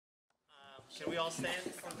Can we all stand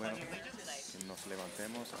for the Bueno, Pledge of Allegiance? que nos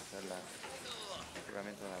levantemos a hacer el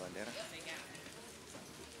juramento de la bandera.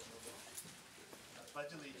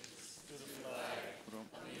 Pledge allegiance to the flag Juro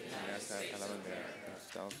lealtad a la bandera de los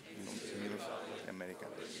Estados Unidos de América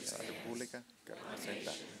y a la república que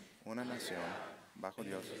representa una nación bajo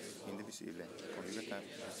Dios, indivisible, con libertad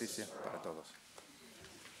y justicia para todos.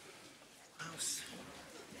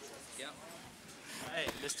 Hey,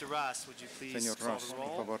 Mr. Ross, would you please Señor call Ross, the por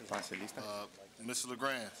roll? favor, pase lista. Mr.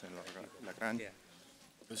 LeGrand. Señor Legrand,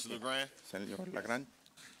 Mr. LeGrand. señor Legrand,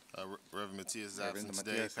 Reverend Matias is Reverendo absent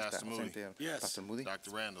today. Matías está Pastor Moody. ausente, Pastor Moody,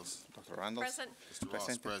 Dr. Randalls. Dr. Randalls, Present. Mr. Ross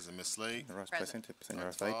presente. present. Miss Slade. Señor Ross Present. presente, señora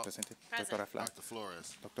Dr. Slade Flaw. presente, Present. doctora Fla, Dr.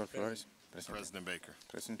 Flores. doctor Flores presente, President Baker.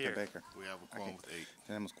 presidente Here. Baker. We have a quorum with 8.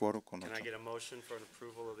 Tenemos quórum con Can I 8. get a motion for an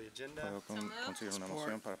approval of the agenda? ¿Puedo conseguir una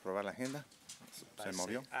moción para aprobar la agenda? Se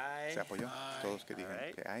movió, Aye. se apoyó. Todos que digan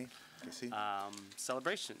Alright. que hay, que sí.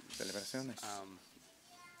 Celebrations. Celebraciones. Um,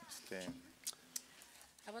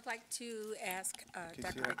 I would like to ask Dr.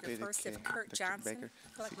 Quisiera Baker pedir first que if Kurt Dr. Johnson, Baker,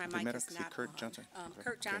 I feel like my mic primero is si not Kurt on. Johnson,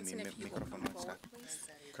 Kurt que Johnson, mi if you will micrófono come no está. forward, please.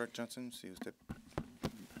 Kurt Johnson, si usted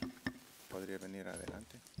podría venir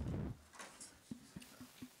adelante.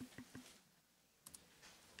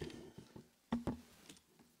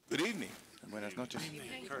 Good evening. Buenas noches.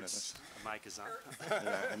 Kurt's Buenas mic is on.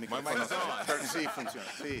 noches. El mic micrófono is on. Kurt, sí funciona.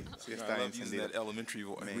 Sí, sí I está love using encendido. that elementary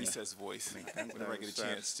recess voice whenever I get a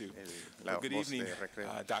chance to. Well, good evening,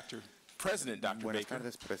 President Dr. Buenas Baker,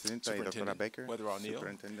 tardes, Presidenta y Doctora Superintendent Baker, Weather O'Neill,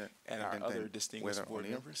 Superintendente and our other Weather distinguished board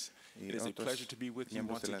O'Neill, members. y It is a otros pleasure to be with you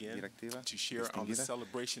miembros once de la again directiva to share on the distinguida.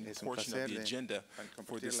 celebration Es un portion of placer the de agenda for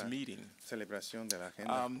compartir this la meeting. celebración de la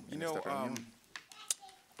agenda You en know, esta reunión.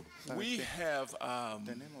 ¿Sabe we qué? have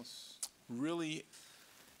Tenemos really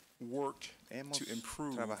worked Hemos to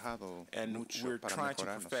improve, trabajado and mucho we're para trying to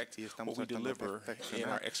mejorarnos perfect y estamos what we tratando de deliver in perfeccionar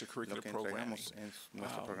our lo extracurricular que programming. entregamos en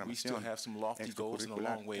nuestra We still programación have some lofty goals and a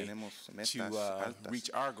extracurricular. long way Tenemos to metas altas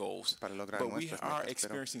reach our goals, para lograr but we nuestras are metas, pero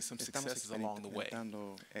experiencing some estamos successes along the way.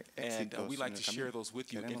 experimentando And éxitos we'd like en to el share camino. those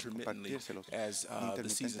with you Queremos intermittently compartírselos as the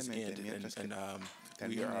seasons end mientras que and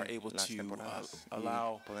we are able las to temporadas y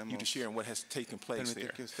allow you to podemos share in what has taken place permitir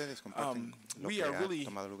there. que ustedes compartan lo We que are ha really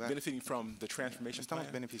tomado lugar. benefiting from the transformation Estamos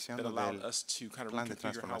plan beneficiando that allowed del us to kind of plan de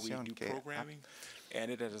reconfigure how we transformación do que ha programming, and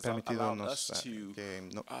it has permitido allowed nos us to que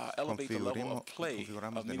elevate the level of play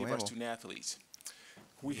configuramos of de many of our nuevo student athletes.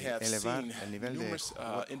 We have elevar seen el nivel de numerous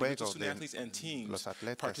juego individual student de athletes and teams los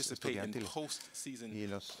atletas participate in estudiantiles postseason y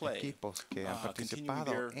los play, equipos que han continuing participado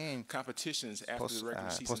their en competitions after the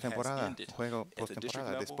regular season has postemporada, ended juego at the district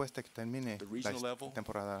postemporada, level, después de que termine the la regional level,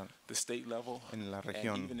 temporada the state level, en la and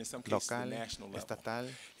región even in some cases the local, national level. estatal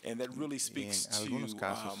And that really y speaks en algunos to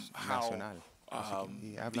casos how nacional.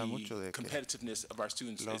 Y habla mucho de the que competitiveness of our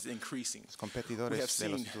students los is increasing. los We have competidores de los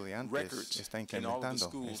seen estudiantes records está in all of the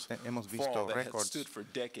incrementando. schools Hemos fall visto that have récords stood for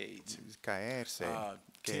decades, caerse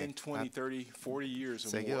 10, 20, 30, 40 years or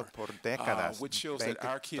seguido more, por décadas, which shows 20, that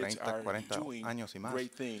our kids 30, are 40 doing años y más.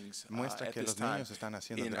 great things Muestra at que this los time niños están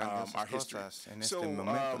haciendo in grandes our history. cosas en este So,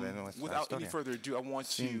 momento de nuestra without any historia. further ado, I want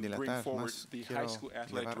Sin to bring dilatar forward más, the quiero high school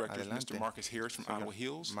athletic llevar directors, adelante Mr. Marcus Harris from señor Iowa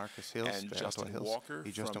Hills, Marcus Hills and de Justin Ottawa Hills Walker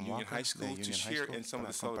y Justin from Union Walker High de School to Union High share School in some of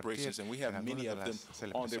para the compartir celebrations, and we have en many algunas of de them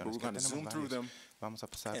las on there, but we're celebraciones going to que zoom tenemos through varios. them Vamos a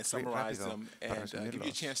pasar and muy summarize rápido them para and give you a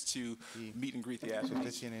resumirlos. chance to Y meet and greet the si usted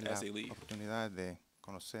athletes tiene la as they leave. oportunidad de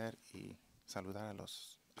conocer y saludar a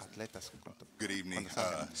los atletas. Good evening,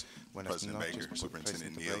 President Baker,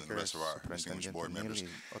 Superintendent Neal, and the rest of our distinguished board members.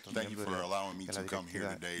 Thank you for allowing me to come here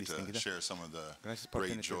today to share some of the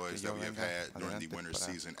great joys that we have had during the winter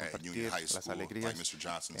season at Union High School. Like Mr.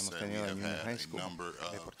 Johnson said, we have had a number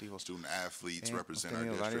of student athletes represent our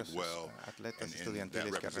district well, and in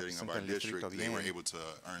that representing of our district, they were able to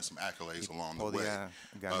earn some accolades along the way.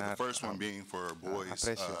 The first one being for boys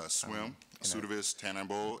swim. Sudavis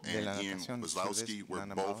Tannenbaugh and Ian Wazlowski were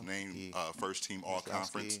both named first team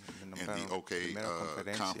all-conference in the OK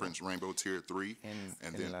Conference Rainbow Tier 3.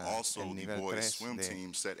 And then also the boys swim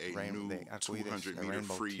team set a new 200-meter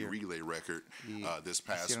free relay record this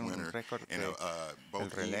past winter. And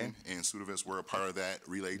both Ian and Sudavis were a part of that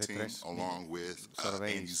relay team, along with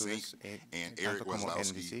Andy Zink and Eric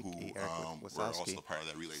Wazlowski, who were also a part of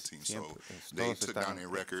that relay team. So they took down a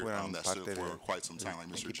record that stood for quite some time, like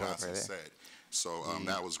Mr. Johnson said. So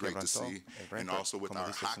that was great to see. And also with our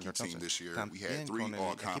hockey team this year, we had 3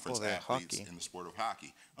 all-conference athletes in the sport of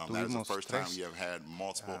hockey. That is the first time we have had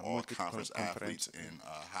multiple all-conference athletes in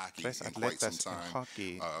hockey in quite some time.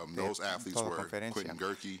 Those athletes were Quentin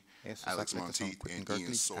Gerke, Alex Monteith, and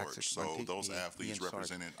Ian Sorge. So those athletes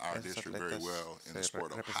represented our district very well in the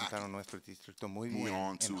sport of hockey. Moving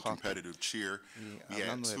on to competitive cheer, we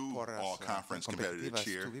had 2 all-conference competitive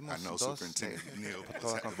cheer. I know Superintendent Neal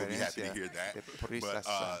will be happy to hear that. But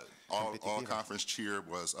all-conference cheer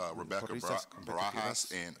was Rebecca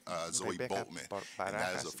Barajas and Zoe Boltman. And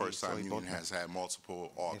that is the first time Union has had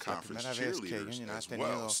multiple all-conference cheerleaders as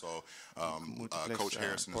well. So Coach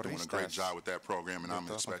Harrison is doing a great job with that program, and I'm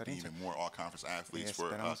expecting even more all-conference athletes for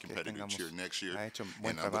competitive cheer next year.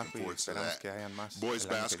 And I'm looking forward to that. Boys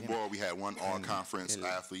basketball, we had 1 all-conference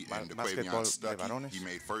athlete, and DeQuavion Stuckey. He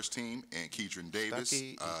made first team, and Keedron Davis,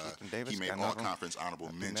 he made all-conference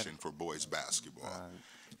honorable mention for boys basketball.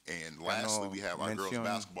 And lastly, we have our girls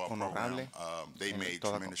basketball program. They made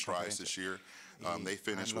tremendous strides this year. They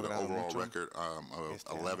finished with an overall record of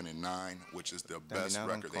 11-9, which is the best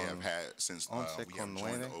record they have had since we have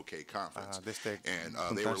joined the OK Conference. And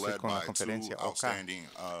they were led by 2 outstanding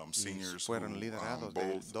seniors who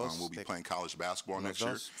both will be playing college basketball next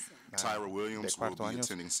year. Tyra Williams will be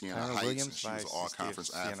attending Siena Heights, and she was an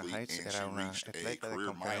all-conference athlete, and she reached a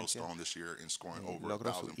career milestone this year in scoring over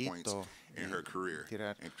 1,000 points in her career.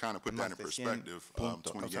 And kind of put that in perspective,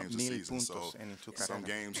 20 games a season. So some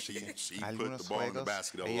games she put the ball in the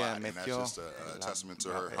basket a lot, and that's just a testament to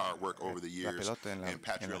her hard work over the years. And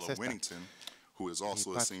Patriella Winnington, who is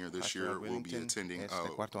also a senior this year, will be attending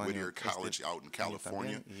Whittier College out in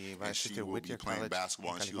California, and she will be playing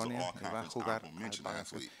basketball, and she was an all-conference honorable mention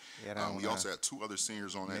athlete. We also had 2 other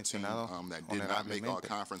seniors on that team that did not make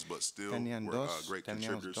all-conference, but still were great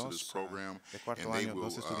contributors to this program, and they will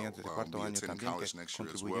be attending college next year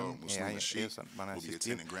as well. Muslima Sheikh will be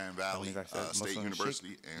attending Grand Valley State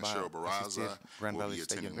University, and Cheryl Barraza will be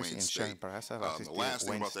attending Wayne State. The last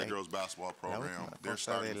thing about that girls basketball program, their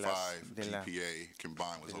starting 5 GPA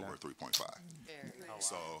combined was over 3.5.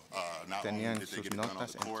 So not only did they get it done on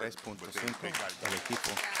the court, but they got it done.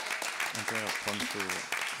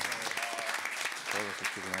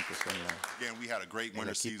 Again, we had a great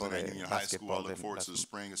winter season at Union High School. I look forward to the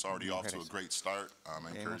spring. It's already off to a great start. I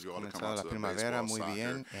encourage you all to come out to the baseball,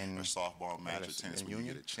 soccer, and softball match or tennis when you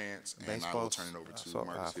get a chance. And I will turn it over to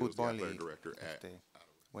Marcus Hills, the athletic director at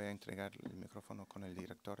voy a entregar el micrófono con el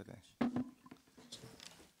director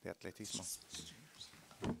de atletismo.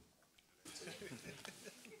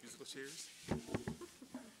 Musical chairs.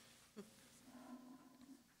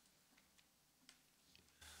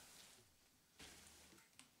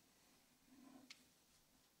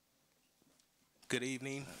 Good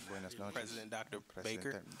evening, President Dr.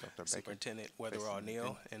 Baker, Superintendent Weatherall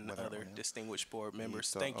Neal, and other distinguished board members.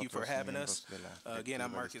 Thank you for having us. Again,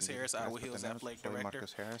 I'm Marcus Harris, Iowa Hills Athletic Director,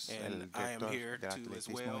 and I am here to as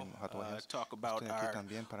well talk about our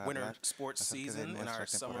winter sports season and our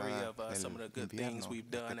summary of some of the good things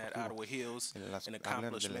we've done at Ottawa Hills and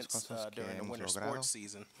accomplishments during the winter sports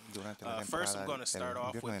season. First, I'm going to start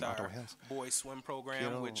off with our boys swim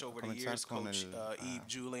program, which over the years Coach Eve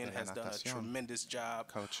Julian has done a tremendous job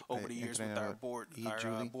over the years with our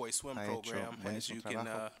boys swim program. As you can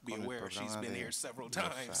be aware, she's been here several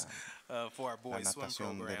times for our boys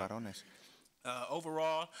swim program.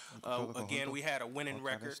 Overall, again, we had a winning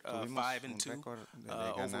record, 5-2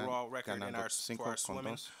 overall record for our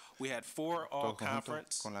swimming. We had 4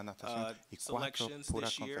 all-conference selections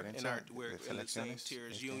this year in the same tier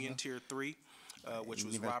as Union, Tier 3. Which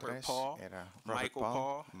was Robert Paul, Michael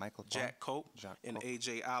Paul, Jack Cope, and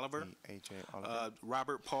A.J. Oliver.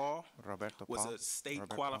 Robert Paul was a state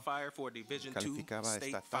qualifier for Division II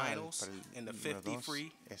state finals in the 50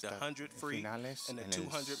 free, the 100 free, and the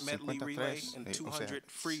 200 medley relay, and 200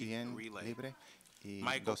 free relay.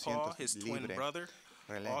 Michael Paul, his twin brother,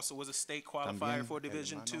 also was a state qualifier for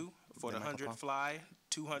Division II for the 100 fly,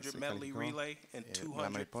 200 medley relay, and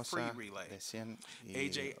 200 free relay.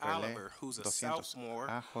 A.J. Oliver, who's a sophomore,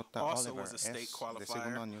 also was a state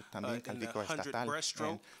qualifier in the 100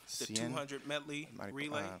 breaststroke, the 200 medley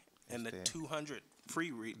relay, and the 200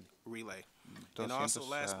 free relay. And also,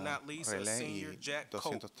 last but not least, a senior, Jack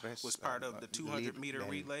Cope, was part of the 200-meter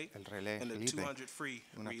relay and the 200 free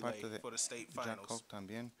relay for the state finals.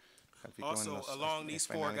 calificó en Also, los along these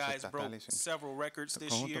four finales guys broke estatales. several records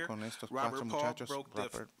this Conjunto year. con estos Robert cuatro Paul muchachos, broke the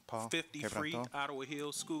Robert Paul 50 free quebrantó Ottawa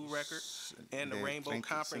Hills school record and the de Rainbow 30,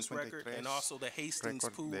 Conference record, 53 and also the Hastings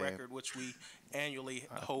récord pool de record, which we annually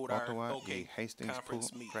hold our Ottawa OK y Hastings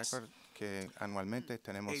Conference Pool meets. record que anualmente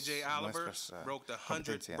tenemos AJ Oliver nuestras broke the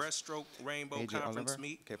 100 competencias. breaststroke Rainbow AJ Conference Oliver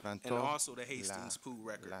meet, quebrantó and also the Hastings pool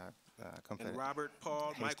record. And Robert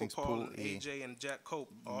Paul, Michael Hastings Paul, Pool and y AJ and Jack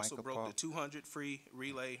Cope also Michael broke Paul the 200 free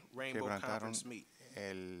relay Rainbow quebrantaron Conference meet.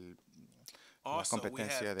 la Also, we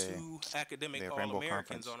competencia had de, two academic de Rainbow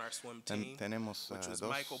All-Americans Conference. on our swim team, Tenemos which was dos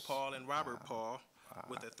Michael Paul and Robert Paul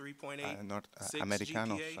with a 3.86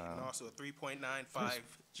 americanos, GPA and also a 3.95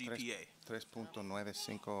 GPA.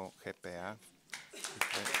 3.95 GPA.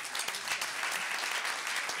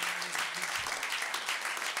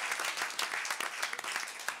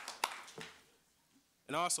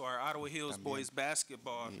 And also, our Ottawa Hills boys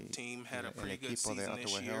basketball team had a pretty good season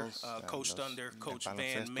this year, coached under Coach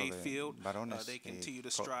Van Mayfield. They continue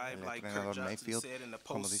to strive, like Kurt Johnson said, in the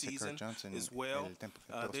postseason as well.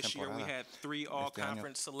 This year, we had 3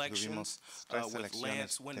 all-conference selections with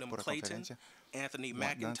Lance Wyndham Clayton, Anthony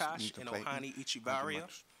McIntosh, and Ohani Ichibaria.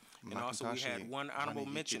 And also, we had 1 honorable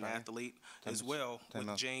mention athlete as well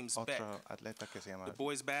with James Beck. The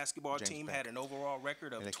boys basketball team had an overall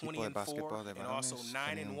record of 20-4 and also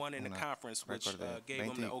 9-1 in the conference, which gave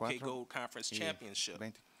them the OK Gold Conference Championship.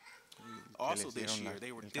 Also this year,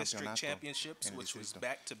 they were district championships, which was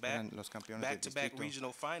back-to-back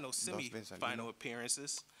regional final, semi-final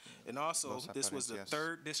appearances. And also, this was the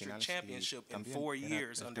 3rd district championship in 4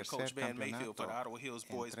 years under Coach Van Mayfield for the Ottawa Hills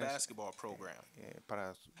boys basketball program.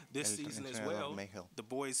 This season as well, the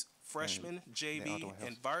boys freshman, JV,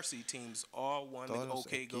 and varsity teams all won the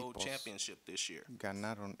OK Gold Championship this year.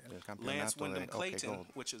 Lance Wyndham Clayton,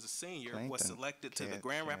 which is a senior, was selected to the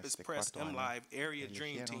Grand Rapids Press M-Live Area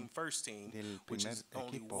Dream Team First Team, which is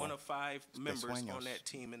only one of 5 members on that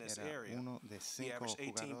team in this area. He averaged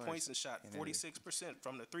 18 points and shot 46%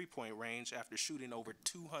 from the three-point range after shooting over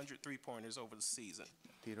 200 three-pointers over the season.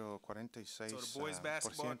 So the boys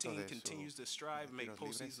basketball team continues to strive and make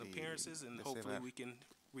postseason appearances, and hopefully we can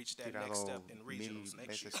reach that next step in regionals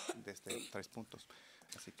next year.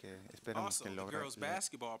 Also, the girls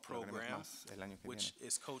basketball program, which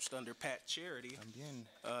is coached under Pat Charity,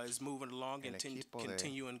 is moving along and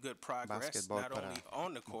continuing good progress, not only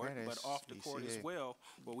on the court, but off the court as well,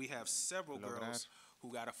 where we have several girls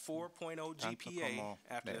who got a 4.0 GPA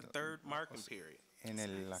after the 3rd marking period. En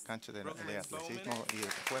la cancha de atletismo y de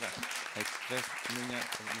fuera. Hay 3 niñas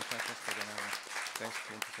y muchachas que ganaron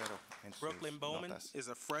 3.0 en sus Brooklyn Bowman notas. is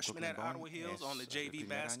a freshman at Ottawa Hills on the JV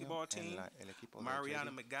basketball team.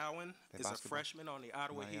 Mariana McGowan is a freshman on the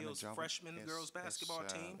Ottawa Hills freshman girls basketball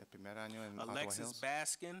team. Alexis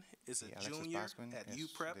Baskin is a junior at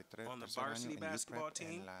UPrep on the varsity basketball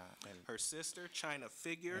team. Her sister, China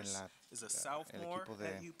Figures, is a sophomore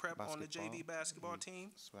at UPrep on the JV basketball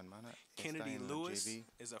team. Kennedy Lewis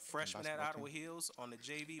is a freshman at Ottawa Hills on the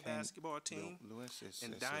JV basketball team.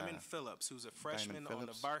 And Diamond Phillips, who's a freshman on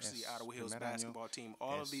the varsity Ottawa Hills basketball team.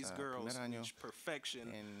 All of these girls reached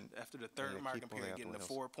perfection after the 3rd marking period, getting a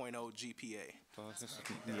 4.0 GPA. Todos esos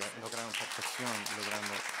lograron perfección,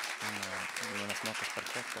 logrando unas notas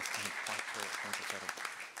perfectas en 4.0.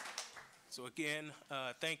 So again,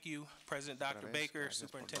 thank you, President Dr. Baker,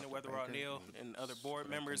 Superintendent Weatherall Neal, and other board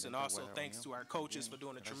members, and also thanks to our coaches for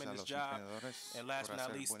doing a tremendous job. And last but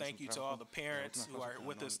not least, thank you to all the parents who are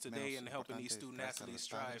with us today and helping these student athletes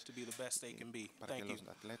strive to be the best they can be. Thank you.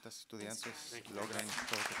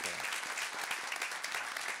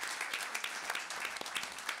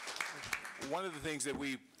 One of the things that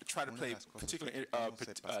we try to pay particular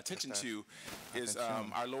attention to is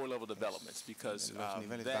our lower level developments, because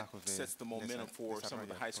that sets the momentum for some of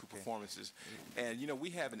the high school performances. And you know, we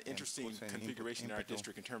have an interesting configuration in our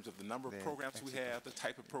district in terms of the number of programs we have, the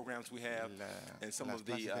type of programs we have, and some of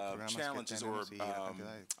the challenges or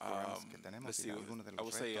let's see, I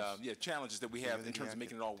would say challenges that we have in terms of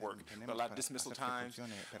making it all work. A lot of dismissal times,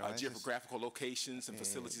 geographical locations and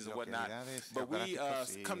facilities and whatnot. But we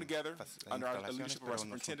come together under our leadership of our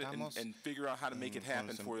superintendent and figure out how to make it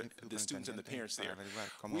happen for the students and the parents there.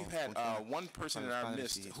 We've had one person in our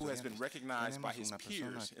midst who has been recognized by his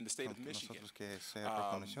peers in the state of Michigan.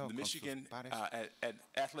 The Michigan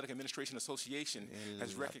Athletic Administration Association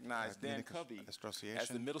has recognized Dan Covey as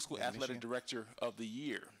the Middle School Athletic Director of the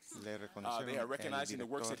Year. They are recognizing the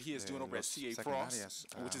work that he is doing over at CA Frost,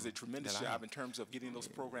 which is a tremendous job in terms of getting those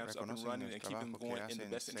programs up and running and keeping them going in the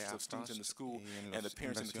best interest of students in the school and the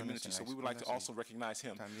parents in the community. So we would like to also recognize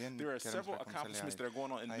him. there are several accomplishments that are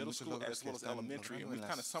going on in middle school as well as elementary, and we've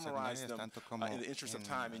kind of summarized them in the interest of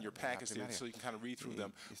time in your package there, so you can kind of read through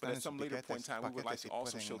them. But at some later point in time, we would like to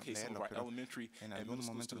also showcase some of our elementary and middle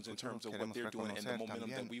school students in terms of what they're doing and the momentum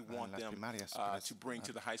that we want them to bring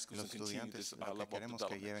to the high schools and continue this level of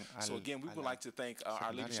development. So again, we would like to thank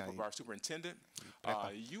our leadership of our superintendent.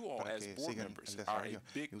 You all as board members are a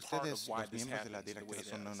big part of why this happens the way it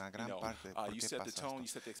is. You set the tone, you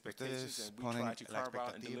set the expectations, and we try to carve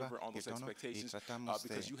out and deliver on those expectations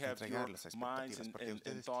because you have your minds and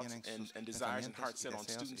thoughts and desires and hearts set on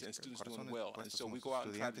students and students doing well. And so we go out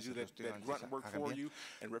and try to do that grunt work for you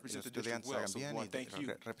and represent the district well. So we want to thank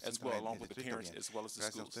you as well, along with the parents as well as the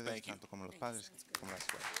schools. Thank you.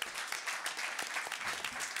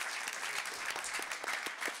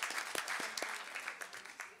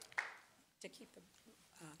 To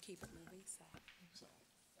keep it moving, so.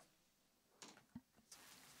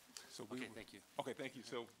 Okay, thank you. Okay, thank you.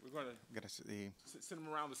 So we're going to send them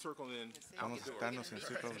around the circle and then vamos a darnos en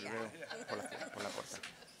círculo de video por la puerta.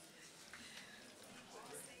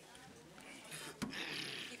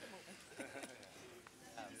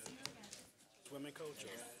 Swimming coach.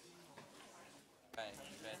 Right,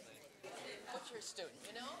 what's your student,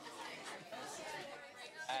 you know?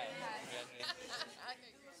 Hi,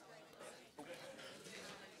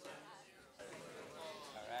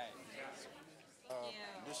 all right.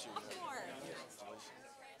 This year.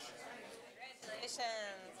 Congratulations.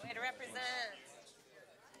 Way to represent.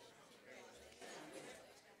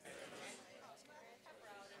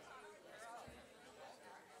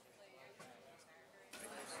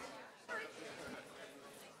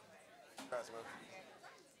 Congrats, man.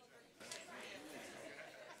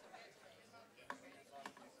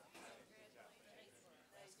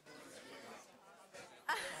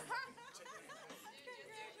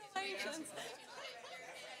 Congratulations.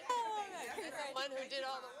 Oh, one who did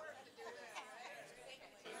all the work.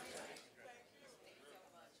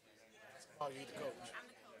 Oh, you the coach.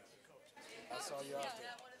 I saw you out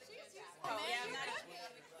there. Oh, yeah, I'm not.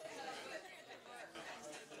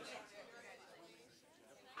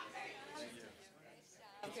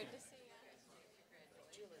 Good to see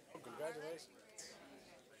you. Oh, congratulations.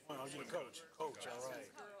 Oh, you the coach. Coach, all right.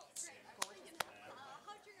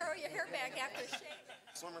 Throw your hair back after shake.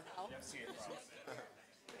 Swimmer.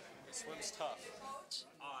 Swim's tough.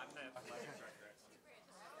 Oh, very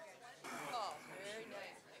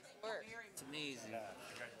nice. Nice work. It's amazing.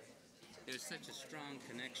 There's such a strong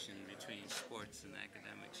connection between sports and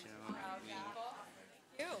academics, you know. Proud people.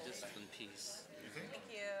 The discipline piece. Thank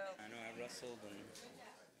you. I know I wrestled in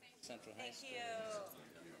Central High School. Thank you.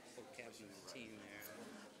 Co-captain of the team there,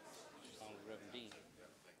 along with Reverend Dean.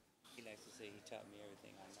 He likes to say he taught me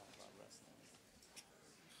everything I know about wrestling.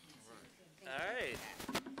 All right.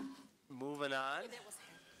 Moving on.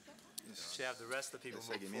 Should have the rest of the people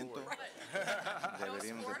move Seguimiento. forward.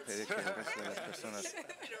 Deberíamos de pedir que el resto de las personas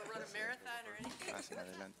You don't run a marathon or anything? pasen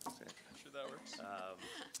adelante. Sure that works.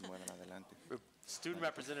 Muevan adelante. Student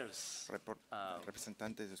representatives.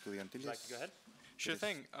 Representantes estudiantiles. Like to go ahead? Sure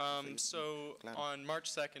thing. So on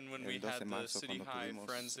March 2nd, when we had the City High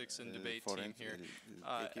Forensics and Debate team here,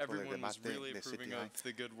 everyone was really approving of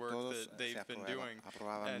the good work that they've been doing.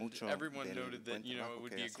 And everyone noted that, you know, it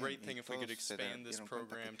would be a great thing if we could expand this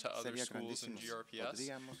program to other schools in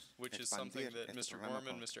GRPS, which is something that Mr.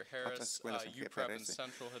 Gorman, Mr. Harris, UPrep and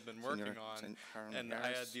Central had been working on. And I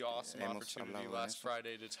had the awesome opportunity last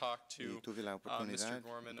Friday to talk to Mr.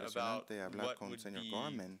 Gorman about what would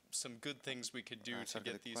be some good things we could do to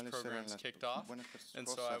get these programs kicked off. And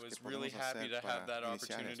so I was really happy to have that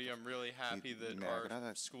opportunity. I'm really happy that our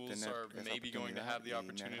schools are maybe going to have the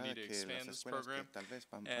opportunity to expand this program.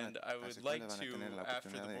 And I would like to, after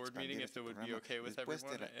the board meeting, if it would be okay with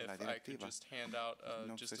everyone, if I could just hand out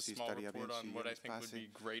just a small report on what I think would be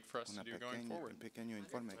great for us to do going forward.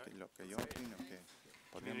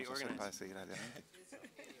 Community organizing.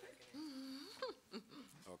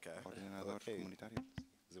 Okay.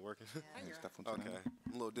 Is it working? Okay.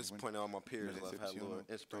 I'm a little disappointed on my peers. I've had a little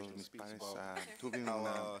inspirational speech about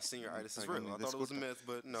how senioritis is real. I thought it was a myth,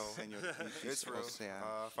 but no, it's real.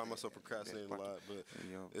 I find myself procrastinating a lot, but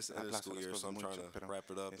it's the end of the school year, so I'm trying to wrap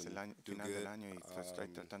it up and do good.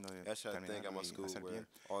 Actually, I think at my school where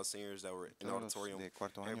all the seniors that were in the auditorium,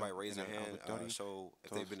 everybody raised their hand, show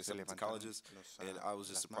if they've been accepted to colleges, and I was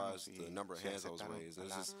just surprised the number of hands that was raised.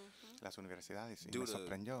 It's just due to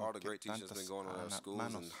all the great teachers that's been going on in our schools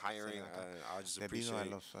and hiring, I just appreciate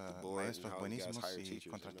the board and how you guys hire teachers.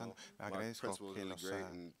 You know, my principal is really great,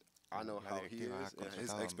 and I know how he is and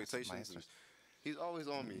his expectations. And He's always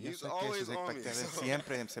on me. Yo He's sé que always ese on me. impactante So,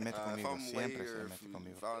 siempre se mete if conmigo, I'm siempre late se or mete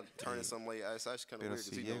conmigo. if I'm turning something late, it's actually kind of Pero weird because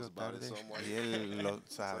si he knows llego about it. tarde So I'm like, y él lo so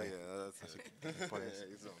sabe, yeah, that's así, it. por eso,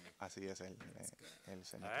 He's on me. así es él, él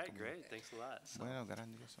se All mete right, conmigo. great. Thanks a lot. So, Bueno,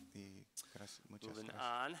 grandioso y gracias, muchas moving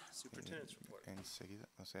gracias. on, superintendent's report. Enseguida,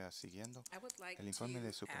 o sea, siguiendo I would like el informe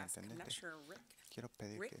de to ask, I'm superintendente, not sure, quiero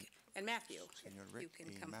pedir que Rick and Matthew, señor if you Rick can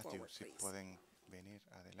y come Matthew forward, si please. pueden venir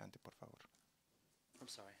adelante, por favor. I'm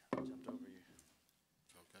sorry, I jumped over you.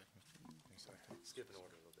 Okay. Exacto. Skipping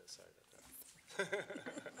order a little bit, sorry about that.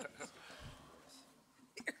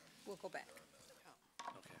 We'll go back.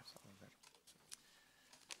 Okay. Vamos a volver.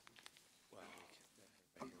 Well,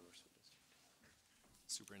 everybody here works with this.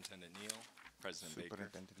 Superintendent Neal, President Baker,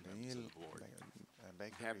 Superintendente members Neal, of the board.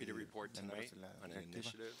 Baker Happy to y report miembros tonight de la on an directiva.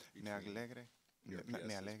 initiative Me between alegra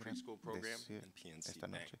GRPS's alegra preschool program decir and PNC esta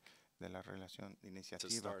Bank. noche de la relación To iniciativa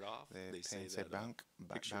start off, de they say PNC that Bank,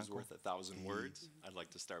 a picture's Banco, worth 1,000 y words. I'd like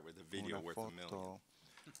to start with a video una worth a million. foto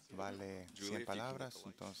vale Julie, 100 if you can get palabras, the lights.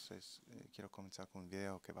 entonces quiero comenzar con un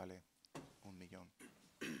video que vale 1,000,000.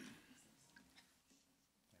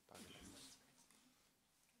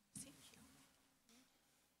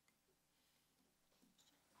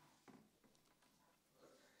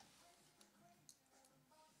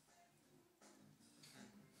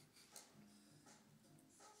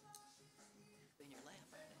 In your lap,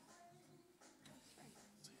 aren't they?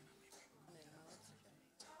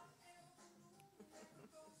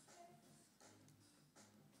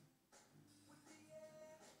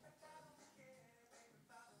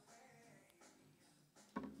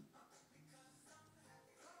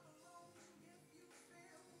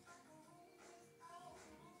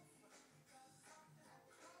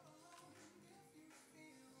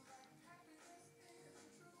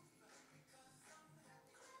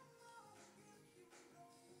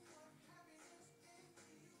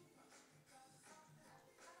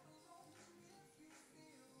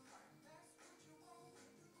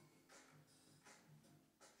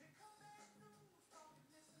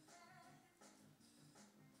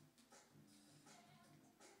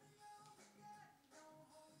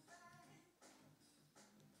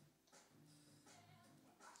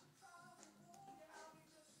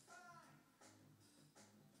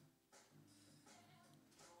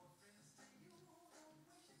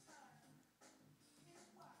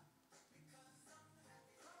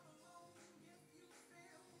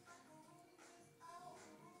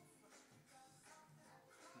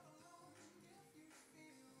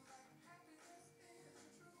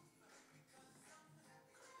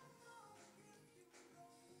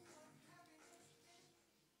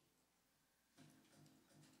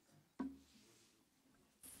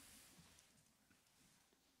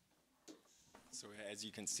 So as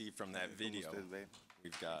you can see from that video, Como usted ve,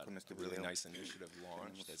 we've got con este a really video, nice initiative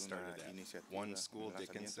launched that tenemos started una at iniciativa, one school, un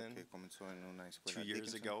lanzamiento Dickinson, que comenzó en una escuela 2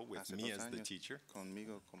 years Dickinson ago with hace me 2 as the años, teacher.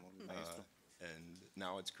 conmigo como maestro. And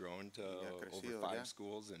now it's grown to Y ha over crecido 5 ya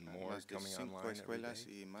schools and a more más de coming 5 online every escuelas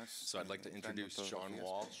day. y más So I'd like to entrando introduce todos los Sean días.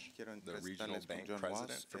 Walsh, Quiero the regional presentarles bank con John president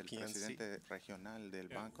Walsh, for el PNC. presidente regional del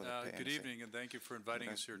Banco de PNC. Good evening, and thank you for inviting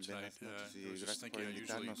us here tonight. Buenas noches I y was just gracias por thinking, I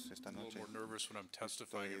usually invitarnos esta a little noche. more nervous when I'm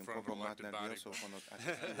testifying Estoy in un front of poco an más elected body. nervioso cuando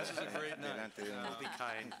This is a great night. delante de Be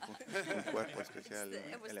kind. un cuerpo especial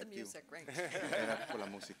It was the electivo. music, right? Era por la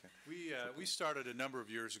música. We started a number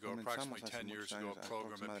of years ago, approximately Comenzamos hace 10 years muchos ago, años, a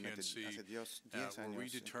program at aproximadamente PNC hace 10 where we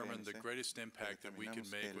años en determined the PNC, greatest impact that we can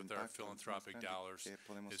determinamos que make el with our impacto philanthropic más grande dollars que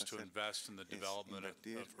podemos is to hacer invest in the es development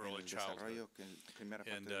invertir of en early el childhood. desarrollo que en la primera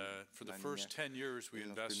And parte de for the la first niñez. 10 years, we En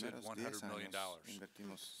los invested primeros $100 10 million. años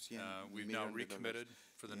invertimos 100 We've now millones de recommitted dólares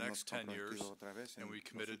for the y next hemos 10 years, comprometido otra vez en and we los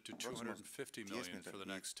committed to próximos 250 10 million for the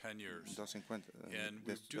y next 10 years. 250, And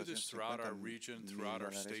we do this throughout our region, throughout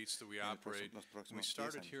our states that we en operate. los próximos We 10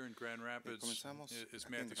 started años. here in Grand Rapids, Comenzamos as aquí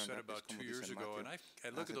en Matthew Grand said, Rapids, about como 2 years dice ago, and Matthew, I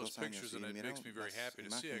look hace at those 2 años pictures y and it makes miramos me very las happy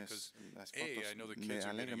to see it because, imágenes, las A, fotos, I know the me kids are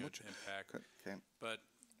alegra getting an mucho impact, que but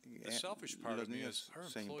the selfish part los of me niños is our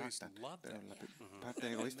se employees impactan, love pero them. la parte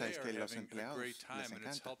egoísta They es are que los having a empleados great time, les and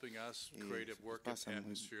it's encanta helping us y create a work pasa muy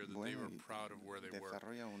atmosphere that they bueno were y proud of where they work.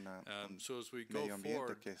 desarrolla un So as we go medio ambiente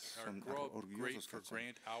forward, que our son grow up great orgullosos for que son.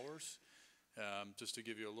 grant hours. Just to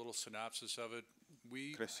give you a little synopsis of it,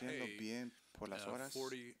 we Creciendo pay bien por las horas,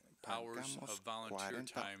 40 hours pagamos of volunteer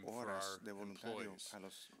 40 time for horas our de voluntario employees a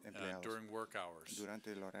los empleados during work hours.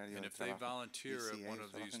 durante el horario And de if they trabajo. volunteer Y at si one ellos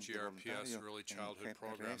of these trabajan de GRPS voluntario early en childhood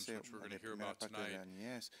programs, GRPS which we're going de to hear primera about parte de tonight, la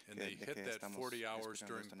niñez, and que- they de hit que that estamos 40 hours escuchando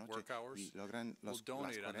during esta noche, work hours, y logran we'll las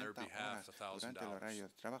donate on their 40 behalf horas durante el $1,000 horario de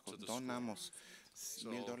trabajo, to the donamos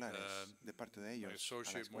 $1,000 de parte de ellos My a la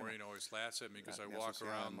associate escuela. Maureen always laughs at me because I Mi walk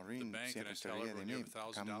asociada around the Maureen bank and I siempre se tell ríe everyone de you mí.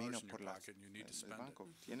 have $1,000 Camino in your por pocket and you need to el spend banco.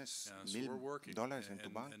 it. Tienes So we're working. $1,000 en tu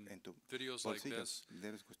And tu videos like bolsillo. this,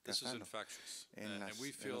 Debes this is gastarlo. infectious. En And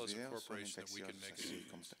we feel los as a videos son corporation that we can infecciosos, make a así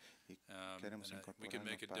como difference. está. Y queremos We can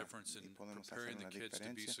make a incorporarnos difference y in podemos hacer preparing the una kids to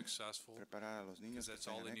be diferencia, successful, preparar a los niños because que that's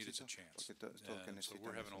all tengan they need is a éxito, chance. porque todo lo que And so necesitan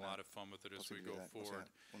we're es having a una lot of fun with it as we go posibilidad, o forward.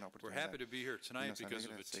 sea, una We're happy oportunidad. to be here Y tonight nos because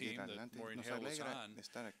of alegra a seguir team that adelante. Maureen Nos Hale was alegra on,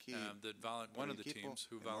 estar aquí one of el the equipo. teams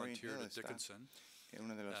who Maureen volunteered Hale at está Dickinson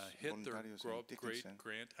uno de los hit their voluntarios en great Dickinson.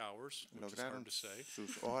 grant hours, which is Lograron hard to say.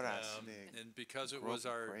 sus horas de And because it was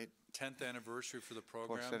our great 10th anniversary for the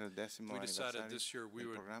por ser program, el 10º we decided aniversario this year we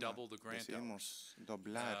del would programa, double the grant decidimos hours.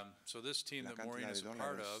 doblar So this team la that Maureen cantidad is de a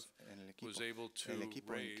part dólares of en el equipo. was able to El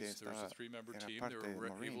equipo en que raise, there was a estaba 3-member era team, parte they de were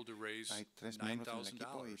Maureen. able to raise Hay 3 miembros en el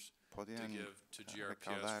equipo y $9,000 to podían give to GRPS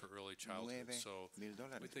recaudar for early childhood. So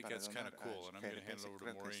 $9,000 we think para that's kind of donar cool, and I'm going to hand GRPS. it over to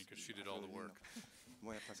Creo que Maureen es because she did all the algo work. lindo.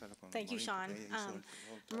 Voy a pasarlo con Thank you, Maureen, Sean. porque ella hizo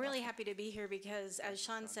I'm really happy to be here because, as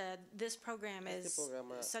Sean said, this program is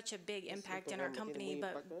such a big impact in our company,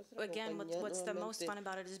 but again, what's the most fun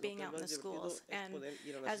about it is being out in the schools. And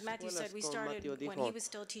as Matthew said, we started when he was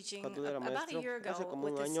still teaching about a year ago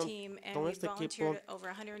with this team, and we volunteered over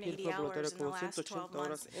 180 hours in the last 12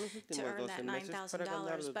 months to earn that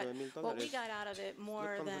 $9,000. But what we got out of it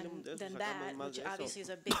more than that, which obviously is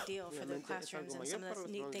a big deal for the classrooms and some of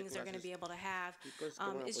the neat things they're going to be able to have,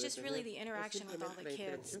 it's just really the interaction with all the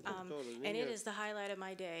kids. And it is the highlight of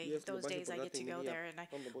my day, those days I get to go there and I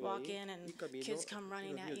walk in and kids come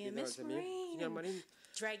running at you, Miss Maureen, and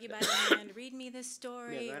drag you by the hand, read me this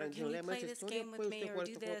story, or can you play this game with me, or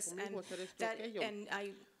do this, and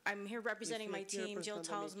I'm here representing my team, Jill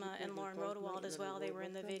Talsma and Lauren Rodewald as well. They were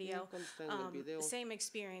in the video. Same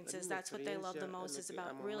experiences. That's what they love the most, is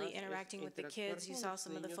about really interacting with the kids. You saw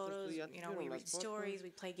some of the photos. You know, we read stories, we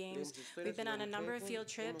play games. We've been on a number of field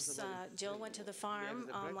trips. Jill went to the farm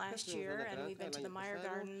last year, and we've been to the Meyer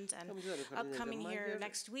Gardens. And upcoming here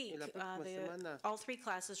next week, all 3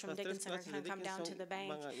 classes from Dickinson are going to come down to the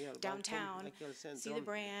bank downtown, see the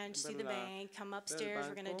branch, see the bank, come upstairs.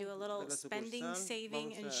 We're going to do a little spending,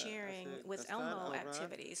 saving, and sharing with Elmo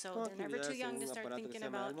activity. So they're never too young to start thinking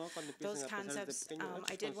about those concepts.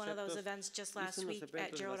 I did one of those events just last week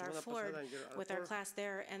at Gerald R. Ford with our class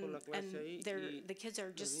there, and the kids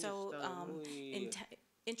are just so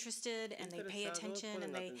interested, and they pay attention,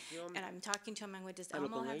 and I'm talking to him, I'm going, does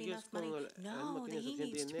Elmo have enough money? No, he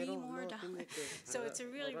needs $3 more. So it's a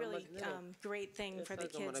really, really great thing for the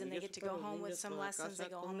kids, and they get to go home with some lessons. They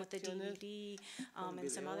go home with the DVD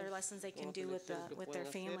and some other lessons they can do with their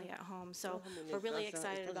family at home. So we're really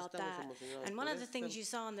excited about that. And one of the things you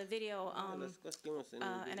saw in the video,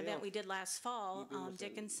 an event we did last fall,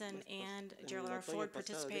 Dickinson and Gerald R. Ford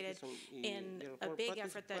participated in a big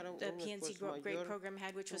effort that the PNC Great Program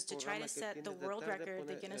had, which was to try to set the world record,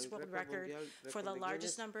 the Guinness World Record, for the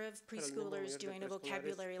largest number of preschoolers doing a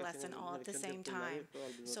vocabulary lesson all at the same time.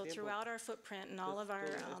 So throughout our footprint and all of our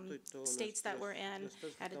states that we're in,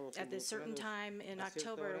 at a certain time in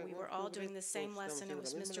October, we were all doing the same lesson. It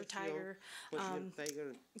was Mr. Tiger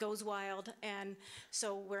Goes Wild. And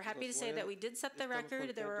so we're happy to say that we did set the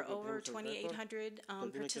record. There were over 2,800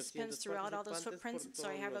 participants throughout all those footprints. So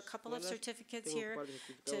I have a couple of certificates here.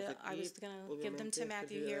 I was going to give them to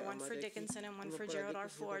Matthew here, one for Dickinson and one for Gerald R.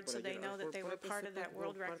 Ford, so they know that they were part of that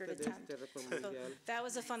world record attempt. So that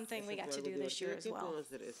was a fun thing we got to do this year as well.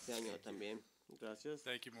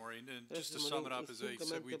 Thank you, Maureen. And just to sum it up, as I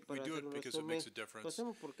said, we do it because it makes a difference.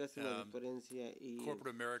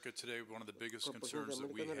 Corporate America today, one of the biggest concerns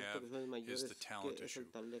that we have is the talent issue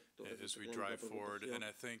as we drive forward. And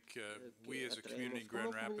I think we as a community in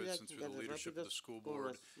Grand Rapids, and through the leadership of the school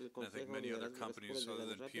board, and I think many other companies other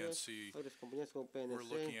than PNC, we're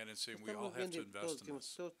looking at it and saying we all have to invest in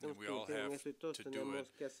this. And we all have to do it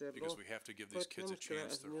because we have to give these kids a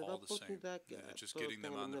chance. They're all the same. Just getting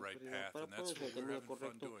them on the right path. And that's what we're having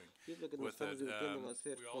fun doing with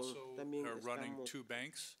it. We also are running 2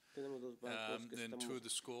 banks in 2 of the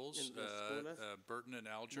schools, Burton and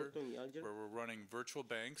Alger, where we're running virtual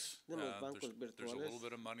banks. There's a little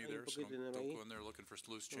bit of money there, so don't go in there looking for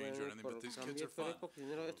loose change or anything, but these kids are fun.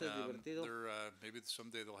 Maybe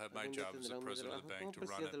someday they'll have my job as the president of the bank to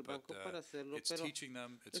run it, but it's teaching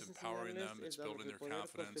them, it's empowering them, it's building their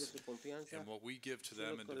confidence, and what we give to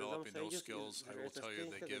them in developing those skills, I will tell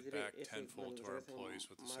you, they give back tenfold to our employees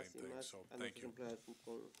with the same thing, so thank you.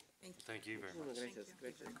 Thank you very much.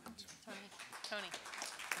 Tony.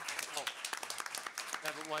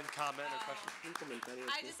 Have one comment or question?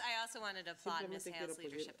 I also wanted to applaud Ms. Hale's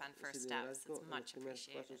leadership on First Steps. It's much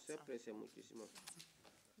appreciated. So.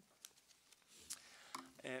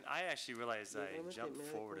 And I actually realized I jumped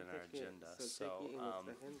forward in our agenda, so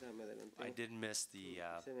I did miss the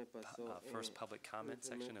first public comment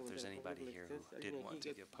section, if there's anybody here who did want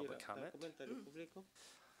to give public comment.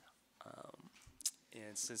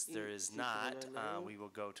 And since there is not, we will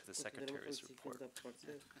go to the Secretary's report.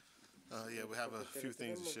 Yeah, we have a few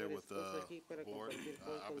things to share with the board.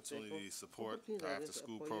 Opportunity to support our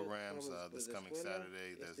after-school programs. This coming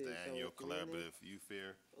Saturday, there's the annual collaborative youth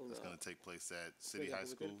fair that's going to take place at City High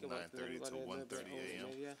School, 9:30 to 1:30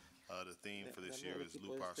 a.m. The theme for this year is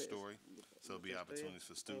Loop Our Story. So it'll be opportunities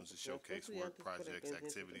for students to showcase work, projects,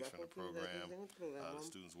 activities from the program. The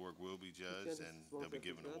students' work will be judged, and they'll be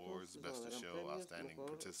given awards, best of show, outstanding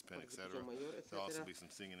participant, etc. There'll also be some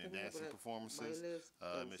singing and dancing performances.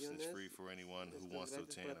 Admission is free for anyone who wants to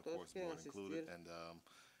attend, of course, board included. And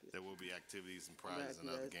there will be activities and prizes and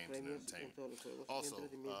other games and entertainment. Also,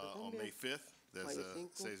 on May 5th, there's a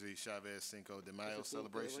Cesar Chavez Cinco de Mayo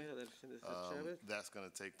celebration. That's going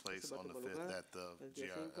to take place on the 5th at the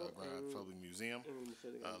Grand Public Museum,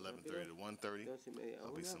 11:30 to 1:30.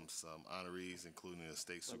 There'll be some honorees, including the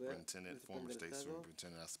state superintendent, former state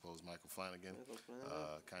superintendent, I suppose, Michael Flanagan,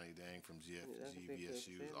 Connie Dang from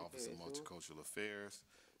GVSU's Office of Multicultural Affairs,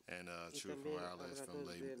 and Truth Morales from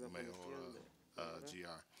the Mayor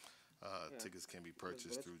GR. Tickets can be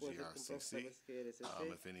purchased through GRCC.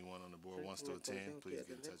 If anyone on the board wants to attend, please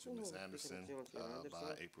get in touch with Ms. Anderson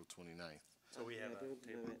by April 29th. So we have a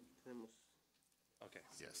table. Okay.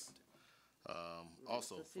 Yes.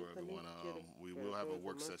 Also, for everyone, we will have a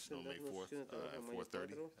work session on May 4th at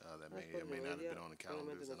 4:30. That may or may not have been on the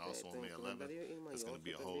calendars. And also on May 11th, there's going to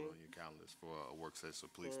be a hold on your calendars for a work session, so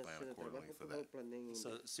please plan accordingly for that.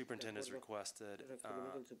 So the superintendent's requested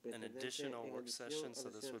an additional work session, so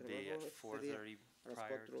this would be at 4:30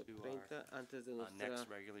 prior to our next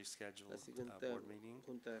regularly scheduled board meeting.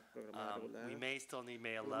 We may still need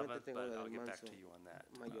May 11th, but I'll get back to you on that.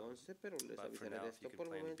 But for now, if you could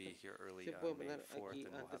plan to be here early on May 4th,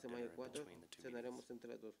 and we'll have dinner in between the two meetings.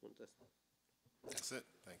 That's it.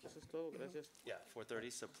 Thank you. Yeah,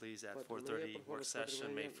 4:30, so please at 4:30 work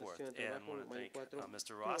session, May 4th. And I want to thank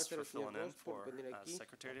Mr. Ross for filling in for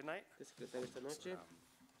Secretary tonight.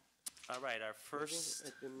 All right, our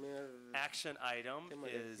first action item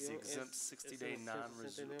is exempt 60-day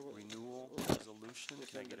non-renewal resolution.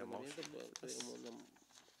 Can I get a motion?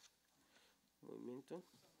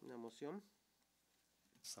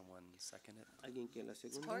 Someone second it? ¿Alguien que la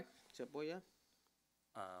segunda? ¿Se apoya?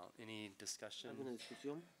 Any discussion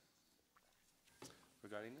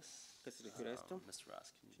regarding this? ¿Qué se refiere a esto? Mr.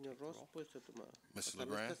 Ross, can you Señor take the Ross, roll? ¿puede usted tomar? Mr.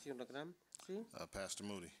 LeGrand? Señor LeGrand, ¿sí? Pastor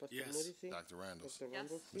Moody? Pastor Yes. Moody, sí. Dr. Randalls? Dr.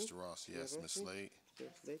 Randalls, sí. Mr. Ross, yes. Señor Ms. Ross, Slade? sí.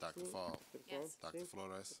 Slade, Dr. sí. Falk? Dr. Falk, Dr. sí.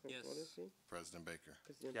 Flores? Dr. Flores, sí. President Baker?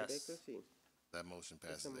 Presidente Yes. Baker, sí. That motion Esta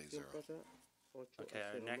passes moción 8-0. pasa 8 Okay, a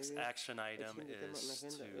our 0. next Muy bien. action item El siguiente tema en la is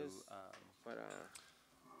agenda to es para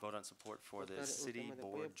vote on support for the votar un City tema de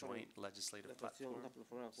apoyo Board para Joint Legislative la Platform.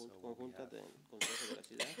 plataforma So we conjunta have, del Consejo de la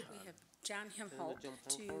Ciudad. We have John Senator Himholt John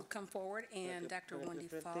to Himholt come forward and para Dr. que Wendy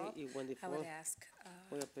presente, Fall. y Wendy I would Fall. ask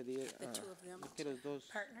Voy a pedir the two of them que los dos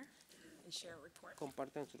to partner and share a report.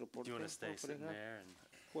 compartan su reporte. you want to stay como sitting pareja. there? And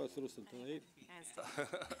Puedo hacerlo sentado ahí.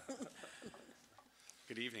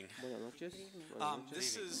 Good evening. Buenas noches. Buenas noches.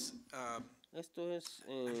 This is, Esto es,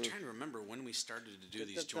 I'm trying to remember when we started to do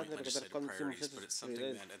these joint legislative priorities, but it's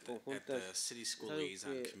something that at the City School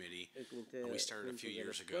Liaison Committee, we started a few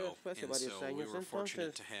years ago. And so we were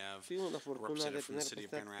fortunate to have a representative from the City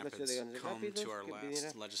of Grand Rapids come to our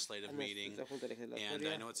last legislative meeting. And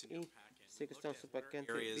I know it's in your packet.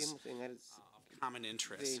 Areas common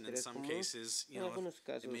interest, and in some cases, you know,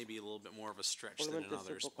 it may be a little bit more of a stretch than in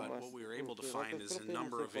others, but what we were able to find is a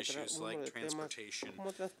number of issues like transportation,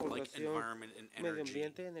 like environment and energy,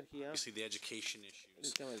 obviously the education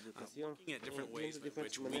issues, looking at different ways in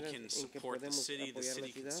which we can support the city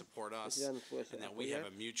can support us, and that we have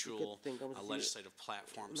a mutual legislative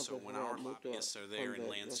platform, so when our lobbyists are there in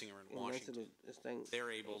Lansing or in Washington, they're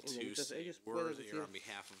able to say we're there on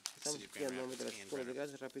behalf of the City of Grand Rapids and Grand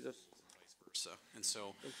Rapids. And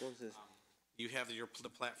so you have the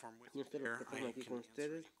platform with you here. I can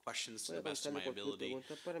answer questions to the best of my ability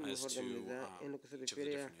as to each of the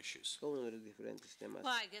different issues. Well,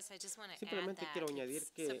 I guess I just want to add that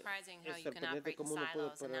it's surprising how you can operate in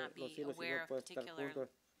silos and not be aware of particular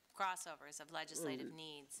crossovers of legislative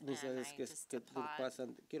needs. And I just applaud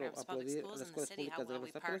Grand Public Schools and the city, how well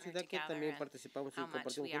we partner together and how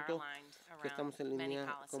much we are aligned around many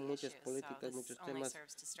policy issues. So this only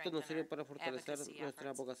serves to strengthen our advocacy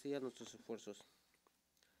efforts.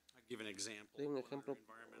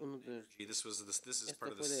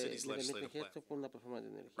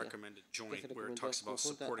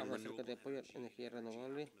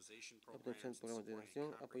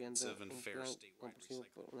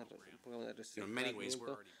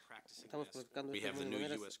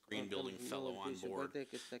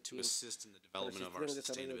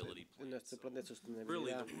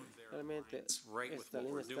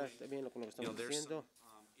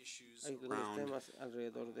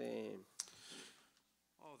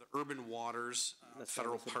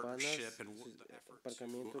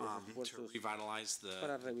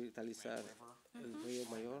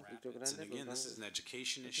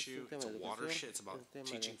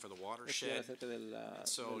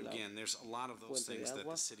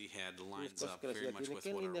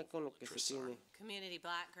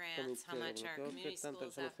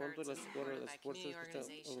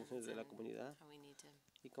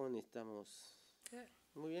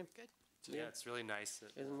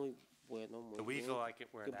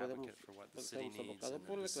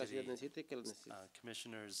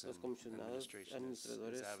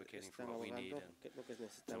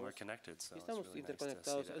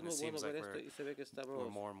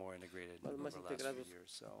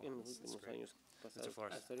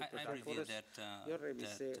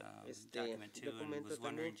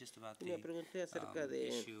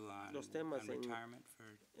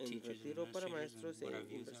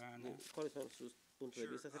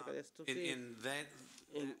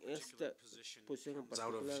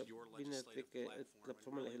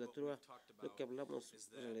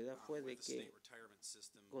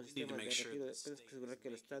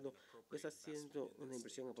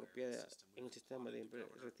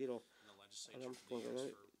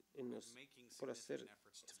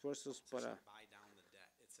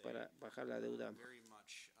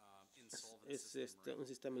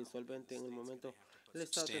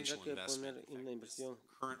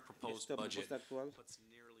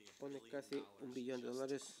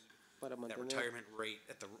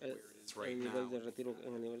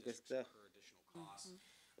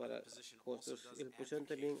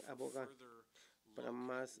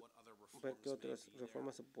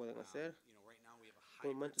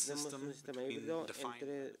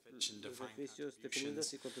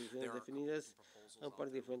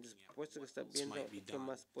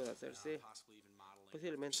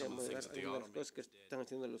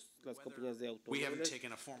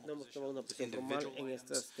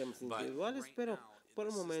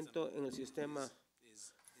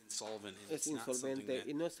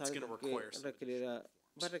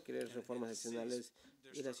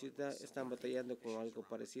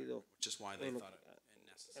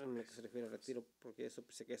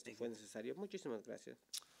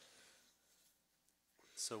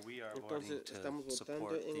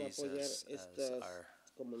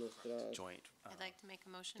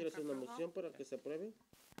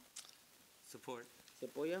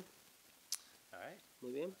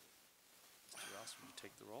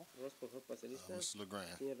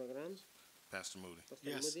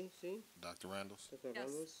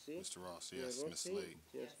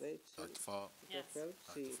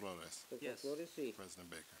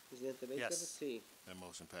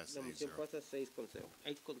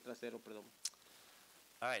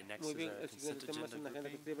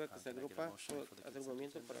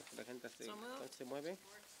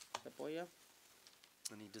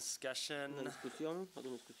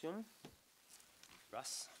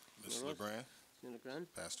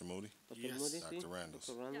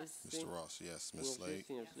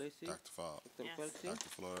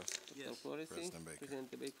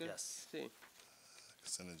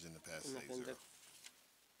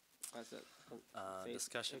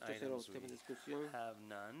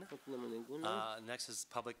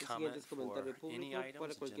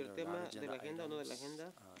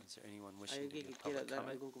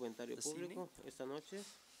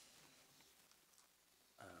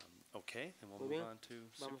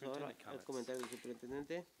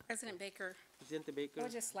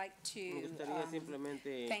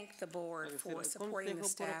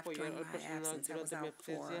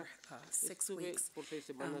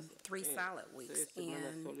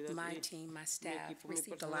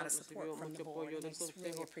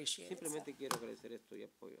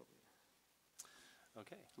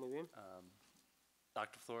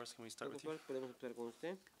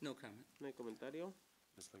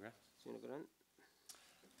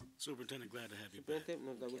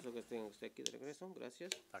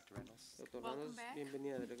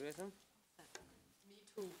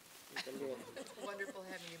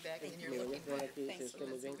 having you back, and you're Me looking gusta good. aquí, Thanks, se esté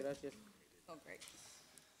muy bien, Elizabeth. gracias. Oh, great.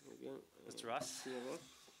 Muy bien. Mr. Ross? Señor Ross,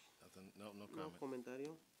 Nothing, no no comment.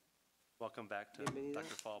 comentario. Welcome back to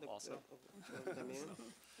Dr. Falb also.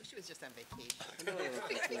 She was just on vacation.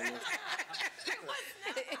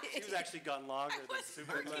 She was actually gone longer than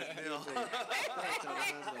Superintendent Neal.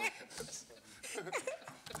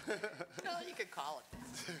 No, you could call it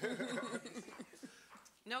that.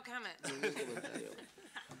 No comment.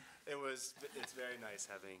 It's very nice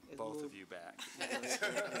having both of you back.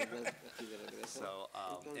 So,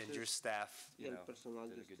 and your staff, did a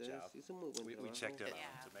good job. We checked it out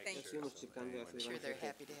to make sure. I'm sure they're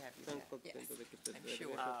happy to have you back. Yes, I'm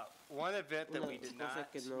sure. One event that we did not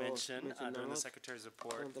mention during the Secretary's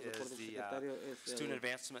report is the Student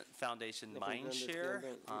Advancement Foundation Mindshare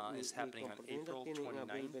is happening on April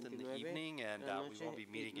 29th in the evening, and we won't be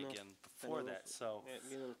meeting again before that. So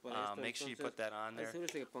make sure you put that on there.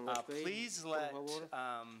 Please let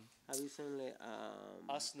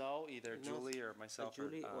us know, either Julie or myself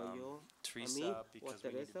or Teresa, because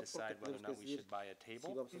we need to decide whether or not we should buy a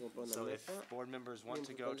table. So if board members want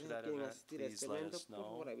to go to that event, please let us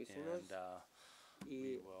know, and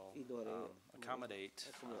we will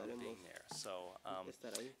accommodate being there. So,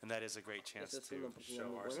 and that is a great chance to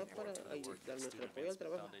show our support to the work that Student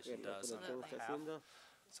Advancement Foundation does on our behalf.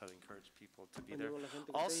 So I'd encourage people to be there.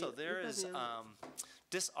 Also, there is,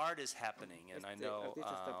 this art is happening, and I know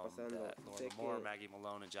that Laura Moore, Maggie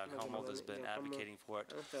Malone, and John Helmold has been advocating for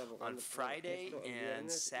it. On Friday and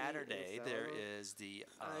Saturday, there is the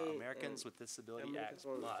Americans with Disability Act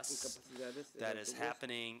Plus that is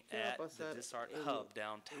happening at the Disart Hub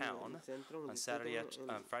downtown on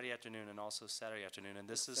Friday afternoon and also Saturday afternoon, and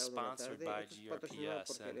this is sponsored by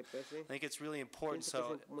GRPS. And I think it's really important.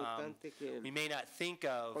 So we may not think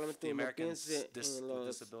of the Americans with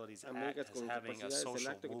Disabilities Act as having a social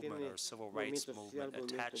movement or civil rights movement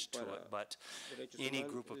attached to it, but any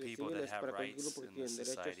group of people that have rights in this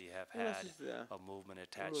society have had a movement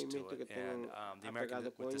attached to it, and the Americans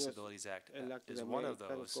with Disabilities Act is one of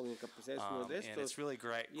those, and it's really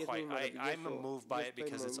great. I'm moved by it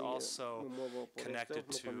because it's also connected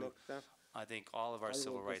to, I think all of our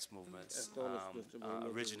civil rights movements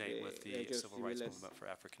originate with the civil rights movement for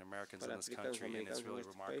African Americans in this country, and it's really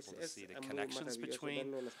remarkable to see the connections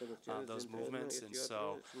between those movements, and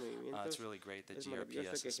so it's really great that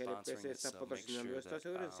GRPS is sponsoring it, so make sure that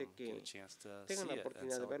you get a chance to see it and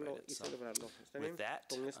celebrate it. So with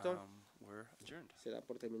that, we're adjourned.